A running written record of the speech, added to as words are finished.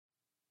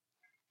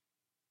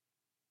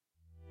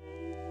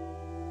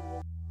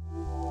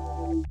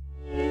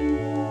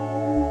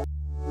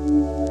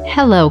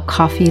Hello,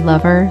 coffee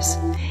lovers.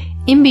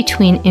 In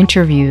between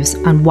interviews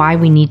on why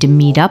we need to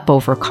meet up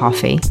over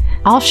coffee,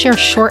 I'll share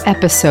short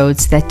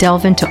episodes that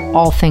delve into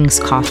all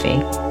things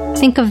coffee.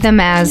 Think of them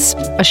as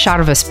a shot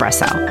of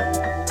espresso.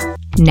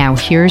 Now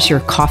here's your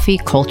coffee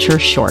culture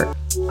short.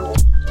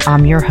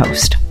 I'm your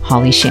host,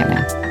 Holly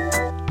Shannon.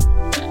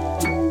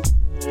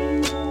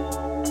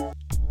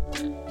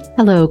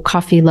 Hello,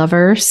 coffee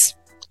lovers.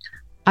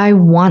 I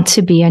want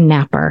to be a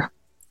napper.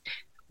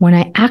 When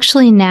I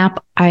actually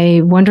nap, I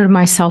wonder to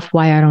myself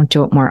why I don't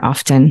do it more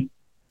often.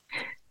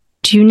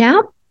 Do you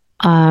nap?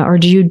 Or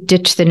do you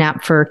ditch the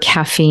nap for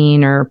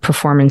caffeine or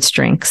performance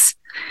drinks?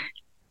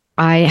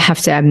 I have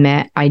to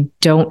admit, I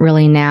don't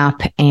really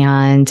nap,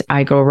 and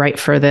I go right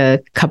for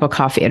the cup of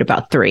coffee at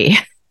about 3.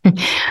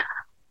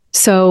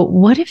 So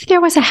what if there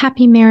was a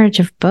happy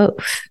marriage of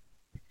both?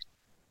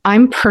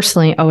 I'm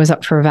personally always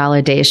up for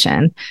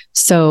validation.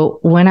 So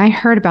when I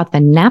heard about the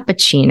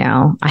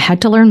Nappuccino, I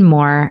had to learn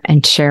more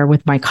and share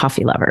with my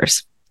coffee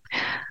lovers.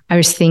 I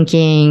was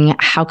thinking,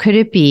 how could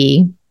it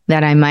be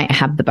that I might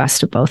have the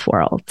best of both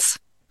worlds?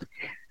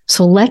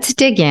 So let's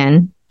dig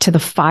in to the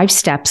 5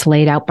 steps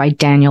laid out by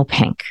Daniel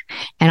Pink.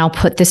 And I'll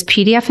put this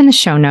PDF in the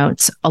show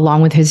notes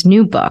along with his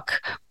new book,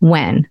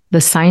 When: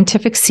 The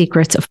Scientific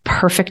Secrets of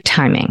Perfect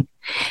Timing.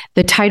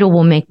 The title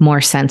will make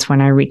more sense when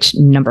I reach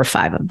number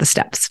 5 of the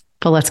steps.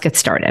 But let's get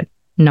started.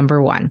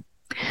 Number 1,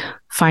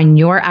 find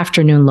your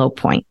afternoon low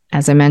point.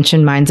 As I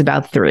mentioned, mine's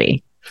about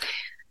 3.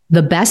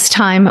 The best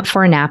time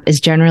for a nap is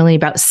generally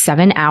about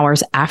 7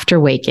 hours after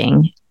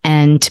waking.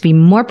 And to be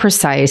more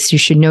precise, you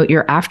should note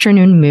your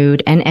afternoon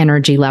mood and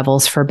energy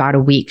levels for about a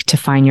week to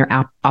find your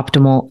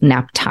optimal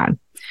nap time.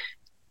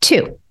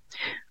 2,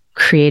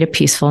 create a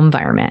peaceful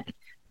environment.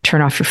 Turn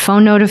off your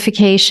phone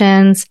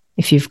notifications.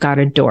 If you've got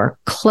a door,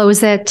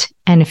 close it.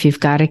 And if you've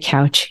got a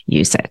couch,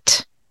 use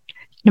it.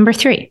 Number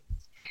 3,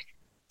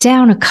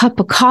 down a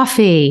cup of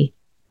coffee.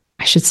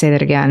 I should say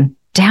that again.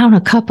 Down a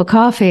cup of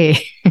coffee.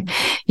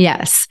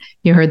 Yes,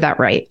 you heard that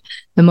right.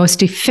 The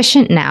most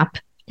efficient nap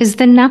is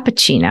the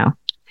Nappuccino.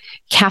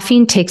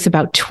 Caffeine takes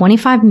about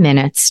 25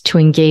 minutes to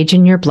engage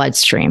in your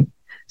bloodstream,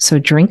 so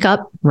drink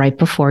up right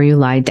before you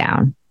lie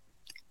down.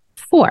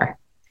 4,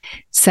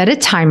 set a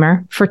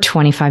timer for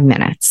 25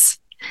 minutes.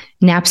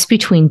 Naps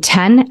between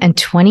 10 and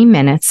 20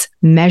 minutes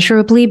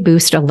measurably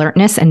boost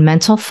alertness and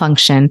mental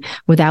function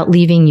without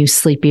leaving you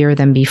sleepier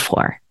than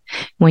before.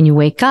 When you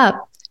wake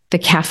up, the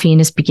caffeine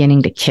is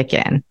beginning to kick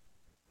in.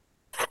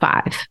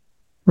 5,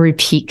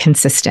 repeat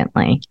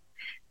consistently.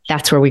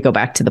 That's where we go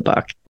back to the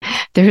book.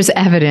 There's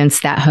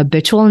evidence that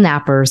habitual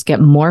nappers get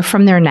more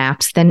from their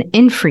naps than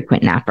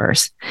infrequent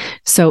nappers.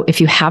 So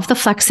if you have the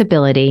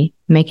flexibility,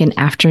 make an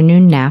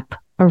afternoon nap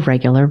a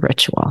regular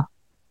ritual.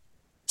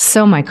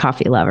 So my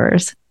coffee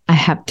lovers, I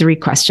have 3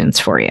 questions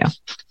for you.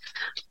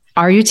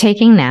 Are you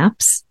taking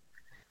naps?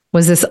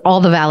 Was this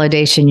all the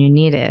validation you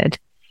needed?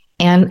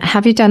 And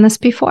have you done this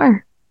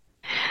before?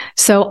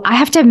 So I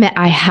have to admit,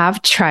 I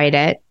have tried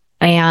it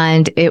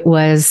and it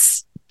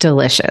was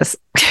delicious.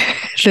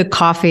 The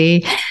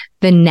coffee,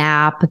 the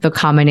nap, the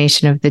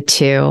combination of the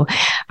two.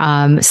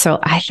 So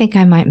I think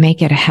I might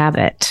make it a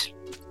habit.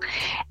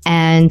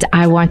 And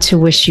I want to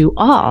wish you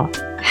all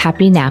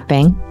happy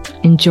napping.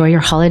 Enjoy your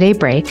holiday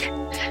break.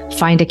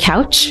 Find a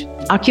couch,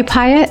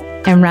 occupy it,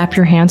 and wrap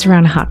your hands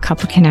around a hot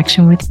cup of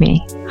connection with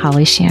me,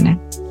 Holly Shannon.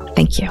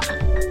 Thank you.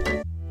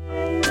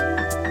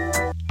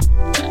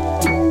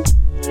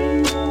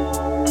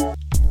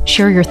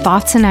 Share your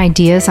thoughts and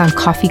ideas on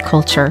coffee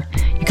culture.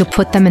 You could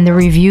put them in the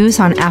reviews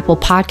on Apple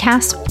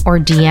Podcasts or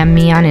DM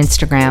me on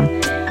Instagram.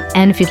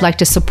 And if you'd like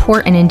to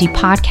support an indie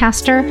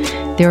podcaster,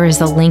 there is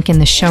a link in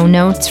the show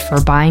notes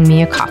for buying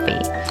me a coffee.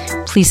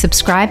 Please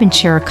subscribe and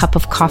share a cup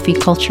of coffee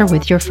culture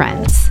with your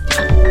friends.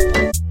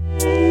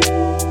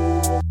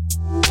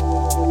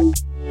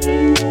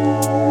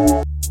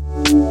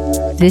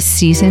 This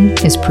season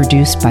is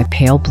produced by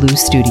Pale Blue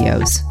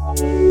Studios.